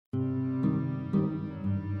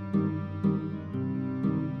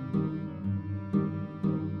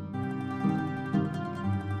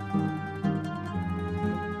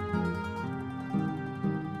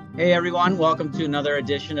Hey everyone, welcome to another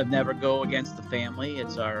edition of Never Go Against the Family.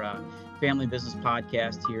 It's our family business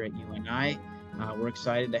podcast here at UNI. We're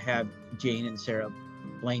excited to have Jane and Sarah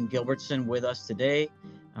Blain Gilbertson with us today.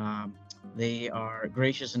 They are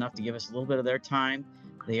gracious enough to give us a little bit of their time.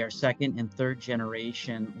 They are second and third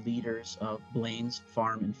generation leaders of Blain's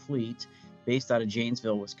Farm and Fleet, based out of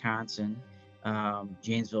Janesville, Wisconsin.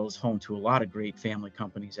 Janesville is home to a lot of great family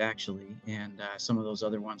companies, actually, and some of those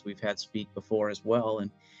other ones we've had speak before as well.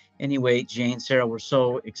 And anyway, Jane, Sarah, we're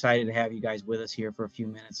so excited to have you guys with us here for a few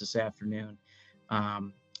minutes this afternoon.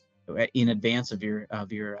 In advance of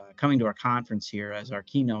your coming to our conference here as our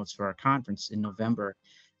keynotes for our conference in November.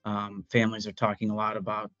 Families are talking a lot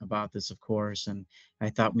about this, of course, and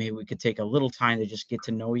I thought maybe we could take a little time to just get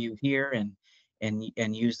to know you here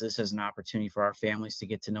and use this as an opportunity for our families to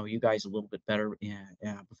get to know you guys a little bit better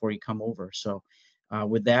before you come over. So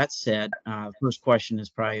with that said, first question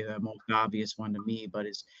is probably the most obvious one to me, but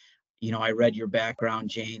I read your background,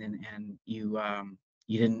 Jane, and you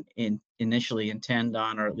didn't initially intend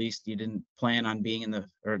on, or at least you didn't plan on being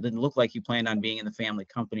or it didn't look like you planned on being in the family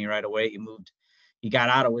company right away. You got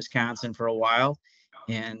out of Wisconsin for a while,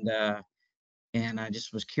 and I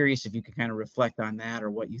just was curious if you could kind of reflect on that or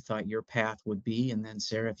what you thought your path would be. And then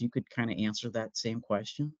Sarah, if you could kind of answer that same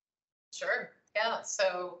question. Sure. Yeah.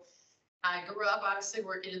 So I grew up obviously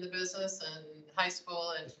working in the business in high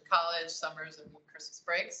school and college, summers and Christmas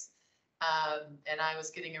breaks. And I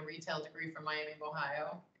was getting a retail degree from Miami,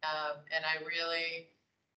 Ohio. And I really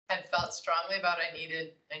had felt strongly about I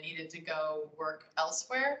needed to go work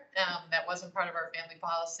elsewhere. That wasn't part of our family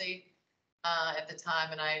policy at the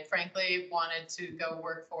time. And I frankly wanted to go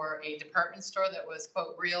work for a department store that was,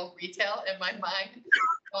 quote, real retail in my mind.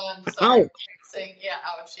 Ouch. Saying, yeah,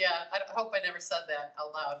 ouch. Yeah. I hope I never said that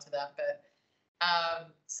out loud to them, but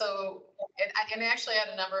and I actually had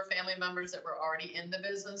a number of family members that were already in the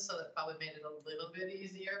business, so that probably made it a little bit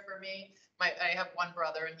easier for me. I have one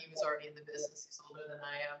brother, and he was already in the business. He's older than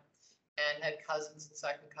I am, and had cousins and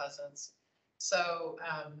second cousins. So,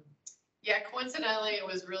 yeah, coincidentally, it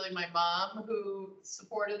was really my mom who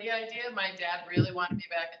supported the idea. My dad really wanted me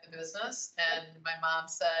back in the business, and my mom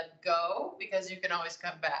said, "Go, because you can always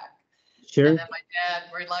come back." Sure. And then my dad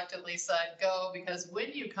reluctantly said, "Go, because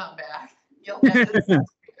when you come back, you'll have this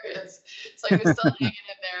experience." So he was still hanging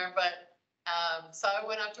in there, but so I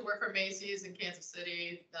went out to work for Macy's in Kansas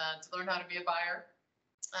City to learn how to be a buyer,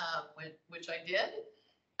 which I did.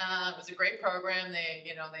 It was a great program. They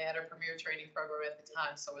had a premier training program at the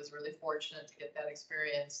time, so I was really fortunate to get that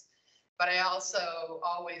experience. But I also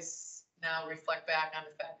always now reflect back on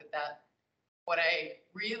the fact that what I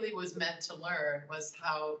really was meant to learn was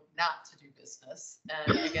how not to do business.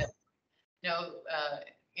 And again,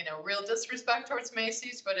 real disrespect towards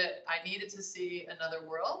Macy's, but I needed to see another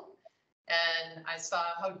world. And I saw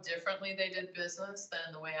how differently they did business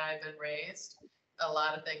than the way I've been raised. A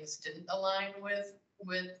lot of things didn't align with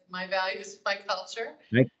my values, my culture.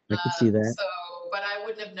 I could see that. But I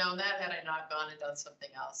wouldn't have known that had I not gone and done something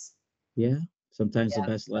else. Yeah. Sometimes the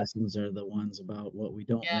best lessons are the ones about what we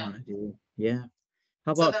don't want to do. Yeah.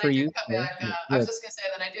 How about for you? I was just going to say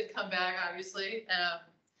that I did come back, obviously.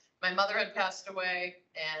 My mother had passed away,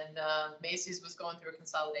 and Macy's was going through a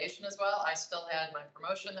consolidation as well. I still had my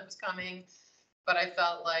promotion that was coming, but I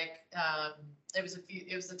felt like it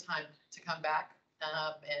was the time to come back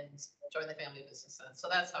and join the family business. And so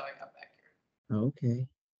that's how I got back here. Okay.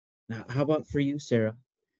 Now, how about for you, Sarah?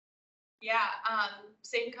 Yeah,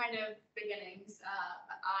 same kind of beginnings.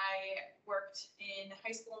 I worked in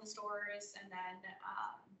high school in stores, and then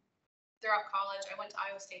throughout college, I went to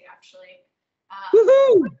Iowa State, actually.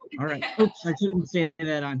 Woohoo! All right. Oops, I shouldn't say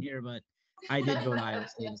that on here, but I did go to Iowa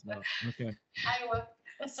State as well. Okay. Iowa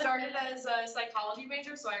started as a psychology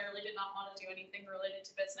major, so I really did not want to do anything related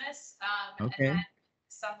to business. Okay. And then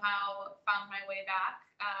somehow found my way back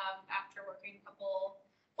after working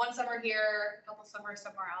one summer here, a couple summers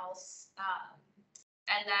somewhere else.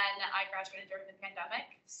 And then I graduated during the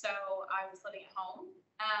pandemic, so I was living at home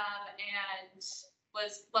and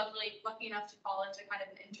was lucky enough to fall into kind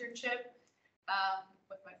of an internship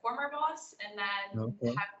with my former boss, and then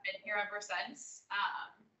have been here ever since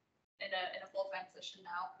in a full-time position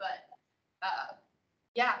now. But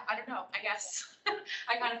yeah, I don't know. I guess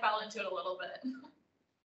I kind of fell into it a little bit.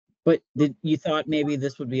 But did you thought maybe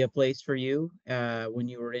this would be a place for you when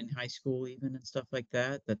you were in high school, even and stuff like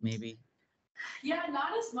that? That maybe. Yeah,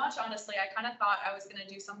 not as much, honestly. I kind of thought I was going to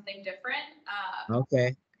do something different.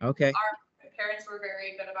 Okay. Our parents were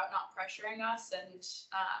very good about not pressuring us, and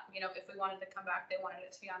if we wanted to come back, they wanted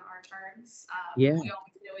it to be on our terms. Yeah. We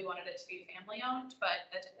always knew we wanted it to be family owned, but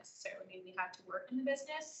that didn't necessarily mean we had to work in the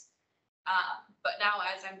business. But now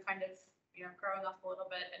as I'm kind of, growing up a little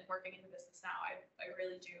bit and working in the business now, I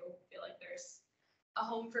really do feel like there's a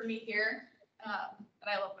home for me here. And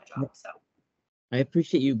I love my job, so. I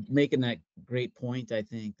appreciate you making that great point. I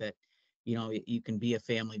think that, you can be a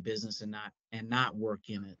family business and not work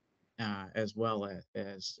in it, as well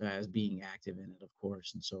as being active in it, of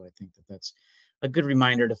course. And so I think that that's a good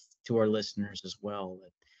reminder to our listeners as well,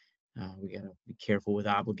 that we got to be careful with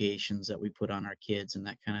obligations that we put on our kids and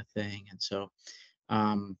that kind of thing. And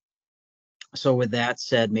um, so with that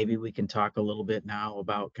said, maybe we can talk a little bit now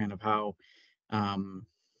about kind of um,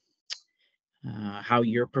 how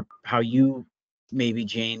you maybe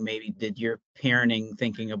Jane maybe did your parenting,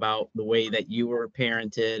 thinking about the way that you were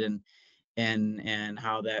parented, and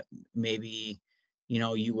how that maybe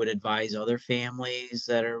you would advise other families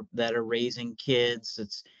that are raising kids.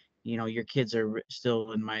 It's your kids are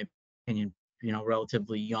still, in my opinion,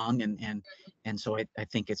 relatively young, and so I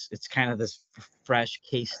think it's kind of this fresh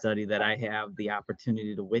case study that I have the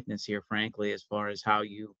opportunity to witness here, frankly, as far as how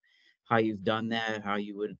you've done that, how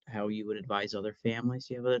you would advise other families.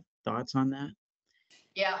 Do you have other thoughts on that?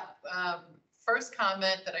 Yeah. First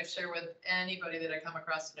comment that I share with anybody that I come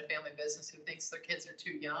across in a family business who thinks their kids are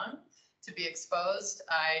too young to be exposed,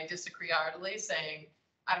 I disagree heartily, saying,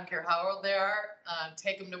 I don't care how old they are,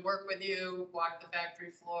 take them to work with you, walk the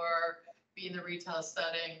factory floor, be in the retail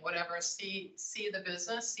setting, whatever, see the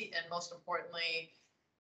business, and most importantly,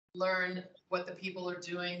 learn what the people are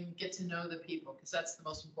doing, get to know the people, because that's the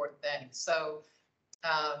most important thing. So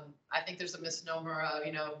I think there's a misnomer of,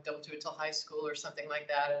 don't do it till high school or something like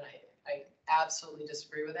that. And I absolutely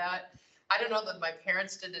disagree with that. I don't know that my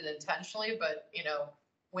parents did it intentionally, but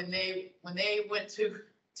when they went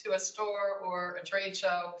to a store or a trade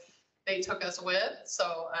show, they took us with.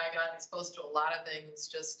 So I got exposed to a lot of things,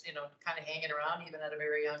 just, kind of hanging around even at a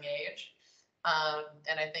very young age.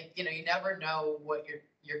 And I think, you never know what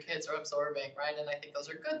your kids are absorbing, right? And I think those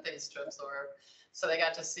are good things to absorb. So they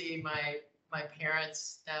got to see my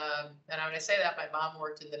parents, and when I say that, my mom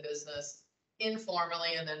worked in the business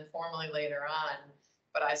informally and then formally later on,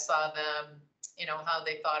 but I saw them, how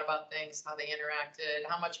they thought about things, how they interacted,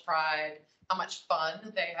 how much pride, how much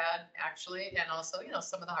fun they had actually, and also,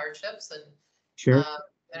 some of the hardships, and Sure.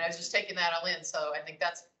 and I was just taking that all in. So I think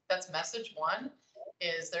that's message one,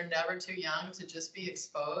 is they're never too young to just be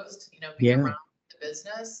exposed, be Yeah. around the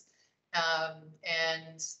business.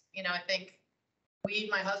 And, I think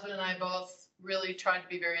my husband and I both really tried to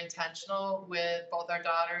be very intentional with both our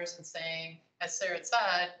daughters and saying, as Sarah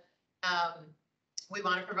said, we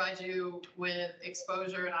want to provide you with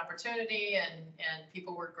exposure and opportunity, and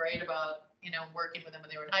people were great about, working with them when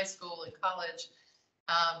they were in high school and college.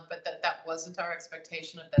 But that wasn't our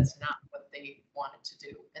expectation, if that's not what they wanted to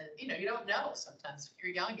do. And, you don't know sometimes if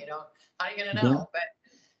you're young, how are you going to know? Yeah.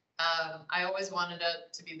 But I always wanted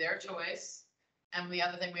it to be their choice. And the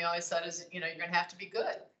other thing we always said is, you're going to have to be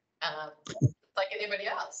good, like anybody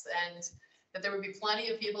else. And that there would be plenty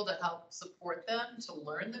of people to help support them to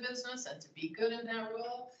learn the business and to be good in that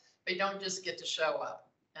role. But you don't just get to show up.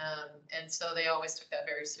 And so they always took that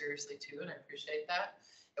very seriously too. And I appreciate that.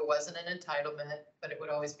 It wasn't an entitlement, but it would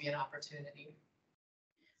always be an opportunity.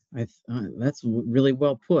 That's really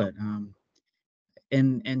well put.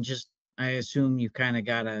 And just, I assume you kind of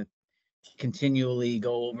gotta continually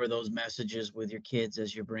go over those messages with your kids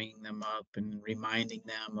as you're bringing them up and reminding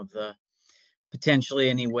them of the potentially,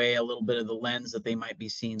 anyway, a little bit of the lens that they might be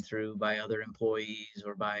seen through by other employees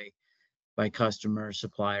or by customers,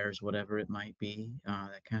 suppliers, whatever it might be,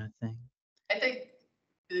 that kind of thing. I think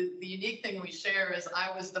the unique thing we share is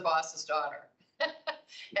I was the boss's daughter.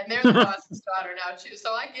 And they're the boss's daughter now too.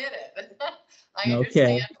 So I get it. I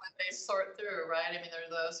understand what they sort through, right? I mean, there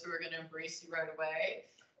are those who are going to embrace you right away,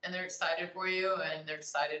 and they're excited for you, and they're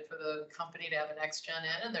excited for the company to have a next gen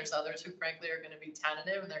in. And there's others who frankly are going to be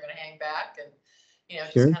tentative, and they're going to hang back and,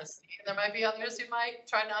 just kind of see. And there might be others who might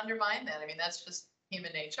try to undermine that. I mean, that's just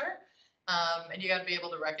human nature. And you got to be able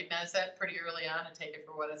to recognize that pretty early on and take it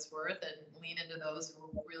for what it's worth, and lean into those who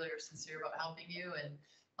really are sincere about helping you and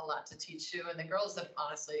a lot to teach you. And the girls that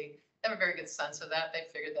honestly have a very good sense of that. They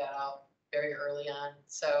figured that out very early on.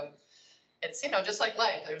 So it's, just like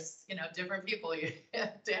life, there's, different people you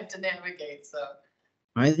have to navigate. So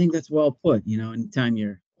I think that's well put. Anytime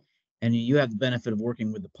you have the benefit of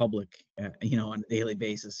working with the public, on a daily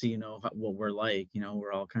basis, so what we're like.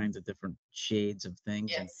 We're all kinds of different shades of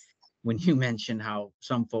things. And yes. when you mention how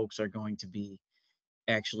some folks are going to be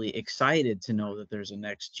actually excited to know that there's a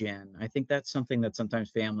next gen, I think that's something that sometimes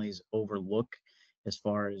families overlook, as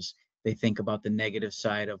far as they think about the negative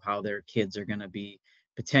side of how their kids are going to be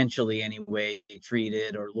potentially anyway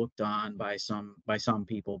treated or looked on by some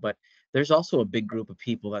people. But there's also a big group of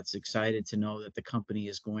people that's excited to know that the company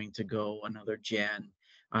is going to go another gen.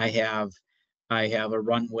 I have I have a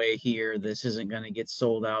runway here. This isn't going to get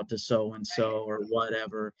sold out to so and so or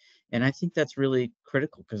whatever. And I think that's really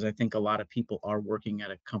critical because I think a lot of people are working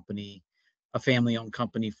at a company, a family-owned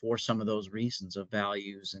company, for some of those reasons of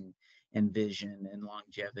values and vision and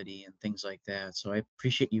longevity and things like that. So I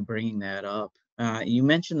appreciate you bringing that up. You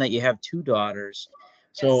mentioned that you have two daughters.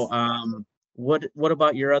 So Yes. what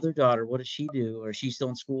about your other daughter? What does she do? Or is she still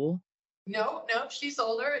in school? No, no, she's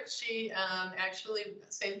older. She actually,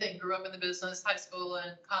 same thing, grew up in the business, high school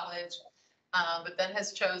and college, but then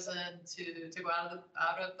has chosen to go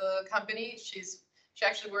out of the company. She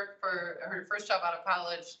actually worked for her first job out of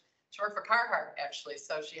college. She worked for Carhartt actually,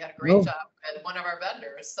 so she had a great Oh, job at one of our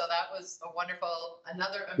vendors. So that was a wonderful,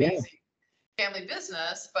 another yeah, amazing family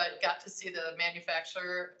business, but got to see the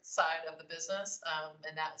manufacturer side of the business,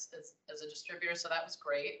 and that's as a distributor. So that was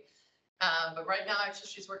great. But right now, actually,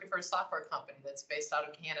 she's working for a software company that's based out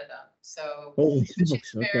of Canada. So, holy but smokes.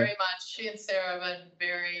 she's Okay. very much, she and Sarah have been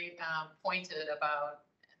very pointed about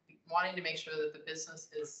wanting to make sure that the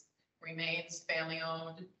business remains family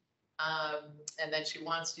owned. And then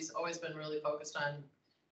she's always been really focused on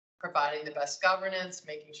providing the best governance,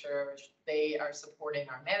 making sure they are supporting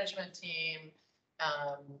our management team,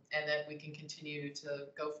 and that we can continue to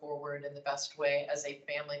go forward in the best way as a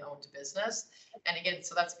family-owned business. And again,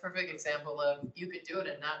 so that's a perfect example of you could do it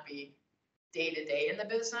and not be day to day in the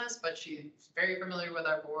business, but she's very familiar with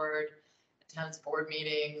our board, attends board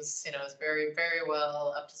meetings, is very, very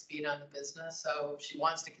well up to speed on the business. So she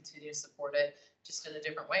wants to continue to support it just in a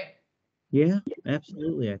different way. Yeah,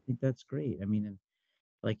 absolutely. I think that's great. I mean, and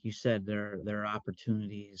like you said, there are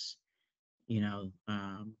opportunities, you know,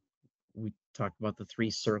 we talked about the three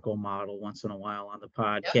circle model once in a while on the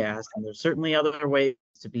Yep. podcast, and there's certainly other ways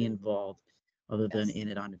to be involved other than Yes. in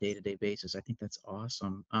it on a day-to-day basis. I think that's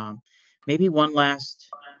awesome. Maybe one last,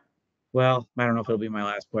 well, I don't know if it'll be my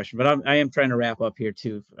last question, but I am trying to wrap up here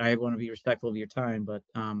too. I want to be respectful of your time, but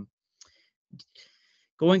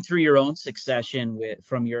going through your own succession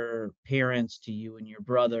from your parents to you and your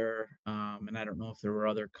brother, and I don't know if there were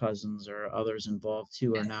other cousins or others involved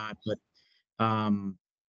too or not, but um,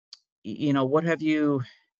 what have you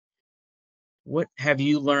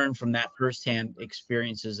learned from that firsthand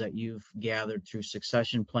experiences that you've gathered through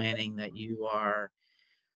succession planning that you are,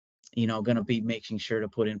 going to be making sure to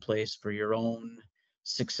put in place for your own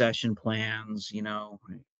succession plans,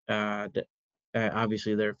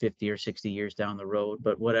 obviously they're 50 or 60 years down the road,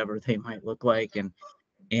 but whatever they might look like, and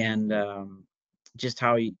just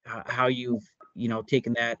how you've,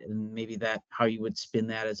 taken that and maybe that how you would spin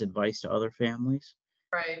that as advice to other families.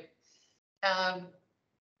 Right. Um,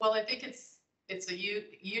 well, I think it's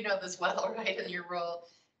you know this well, right, in your role.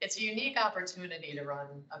 It's a unique opportunity to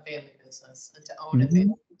run a family business and to own a Hmm.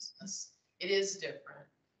 family business. It is different.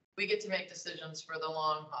 We get to make decisions for the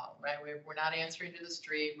long haul, right? We're not answering to the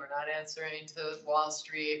street. We're not answering to Wall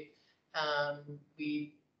Street. Um,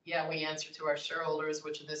 we answer to our shareholders,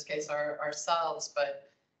 which in this case are ourselves, but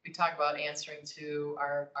we talk about answering to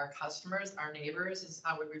our customers, our neighbors is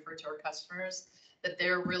how we refer to our customers, that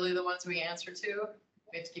they're really the ones we answer to.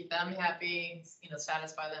 We have to keep them happy,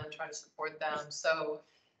 satisfy them, try to support them. So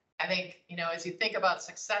I think, as you think about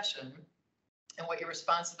succession and what your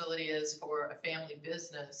responsibility is for a family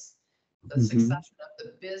business, the Hmm. succession of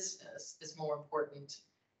the business is more important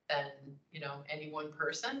than, any one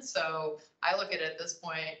person. So I look at it at this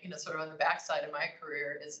point, sort of on the backside of my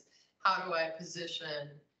career is how do I position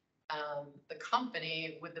the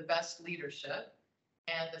company with the best leadership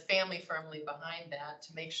and the family firmly behind that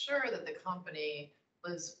to make sure that the company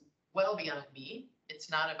lives well beyond me. It's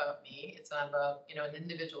not about me. It's not about, an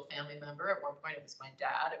individual family member. At one point, it was my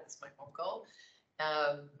dad, it was my uncle,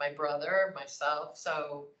 my brother, myself.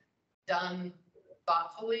 So done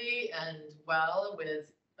thoughtfully and well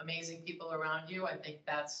with amazing people around you. I think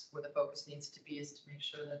that's where the focus needs to be, is to make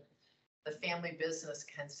sure that the family business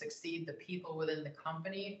can succeed. The people within the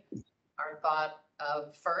company are thought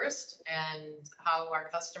of first, and how our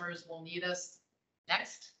customers will need us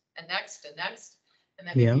next and next and next. And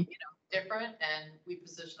that may Yeah. be, different, and we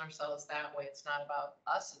position ourselves that way. It's not about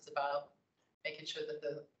us, it's about making sure that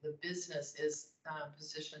the business is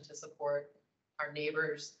positioned to support our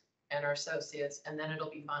neighbors and our associates, and then it'll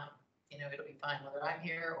be fine. It'll be fine whether I'm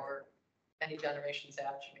here or many generations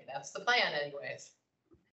after me. That's the plan anyways.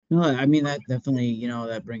 No, I mean that definitely,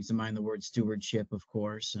 that brings to mind the word stewardship, of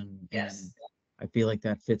course, and Yes. I feel like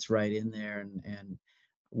that fits right in there. And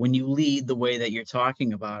when you lead the way that you're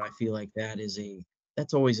talking about, I feel like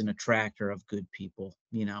that's always an attractor of good people.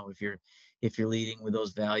 If you're leading with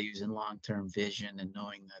those values and long-term vision and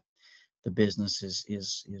knowing that the business is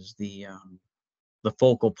the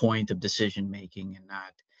focal point of decision making, and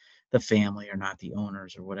not the family or not the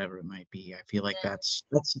owners or whatever it might be. I feel like Yeah.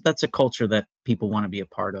 that's a culture that people want to be a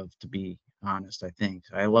part of, to be honest. I think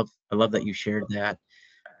I love that you shared that.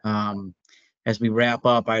 Um, as we wrap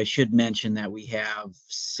up, I should mention that we have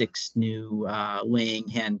 6 new laying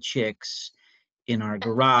hen chicks in our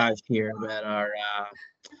garage here that are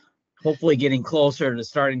hopefully getting closer to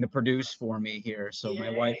starting to produce for me here. So my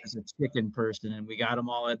wife Yay. is a chicken person, and we got them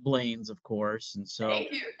all at Blain's, of course. And so,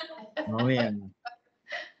 Thank you. oh yeah,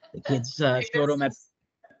 the kids Great showed them at, business.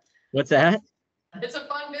 what's that? It's a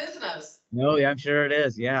fun business. No, yeah, I'm sure it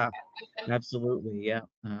is. Yeah, absolutely. Yeah.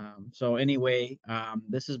 So anyway,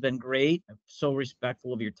 this has been great. I'm so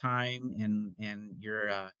respectful of your time and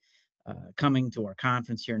your coming to our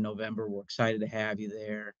conference here in November. We're excited to have you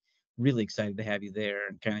there. Really excited to have you there,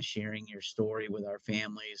 and kind of sharing your story with our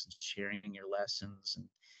families and sharing your lessons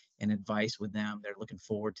and advice with them. They're looking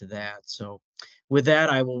forward to that. So with that,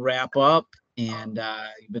 I will wrap up. And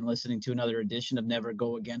you've been listening to another edition of Never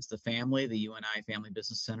Go Against the Family, the UNI Family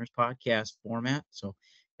Business Centers podcast format. So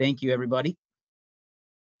thank you, everybody.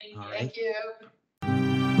 All right. Thank you.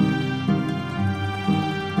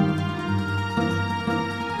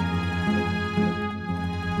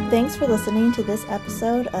 Thanks for listening to this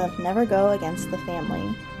episode of Never Go Against the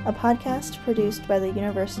Family, a podcast produced by the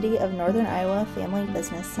University of Northern Iowa Family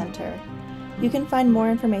Business Center. You can find more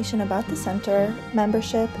information about the center,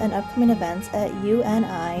 membership, and upcoming events at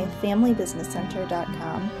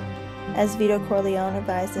unifamilybusinesscenter.com. As Vito Corleone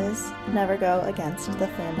advises, never go against the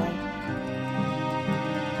family.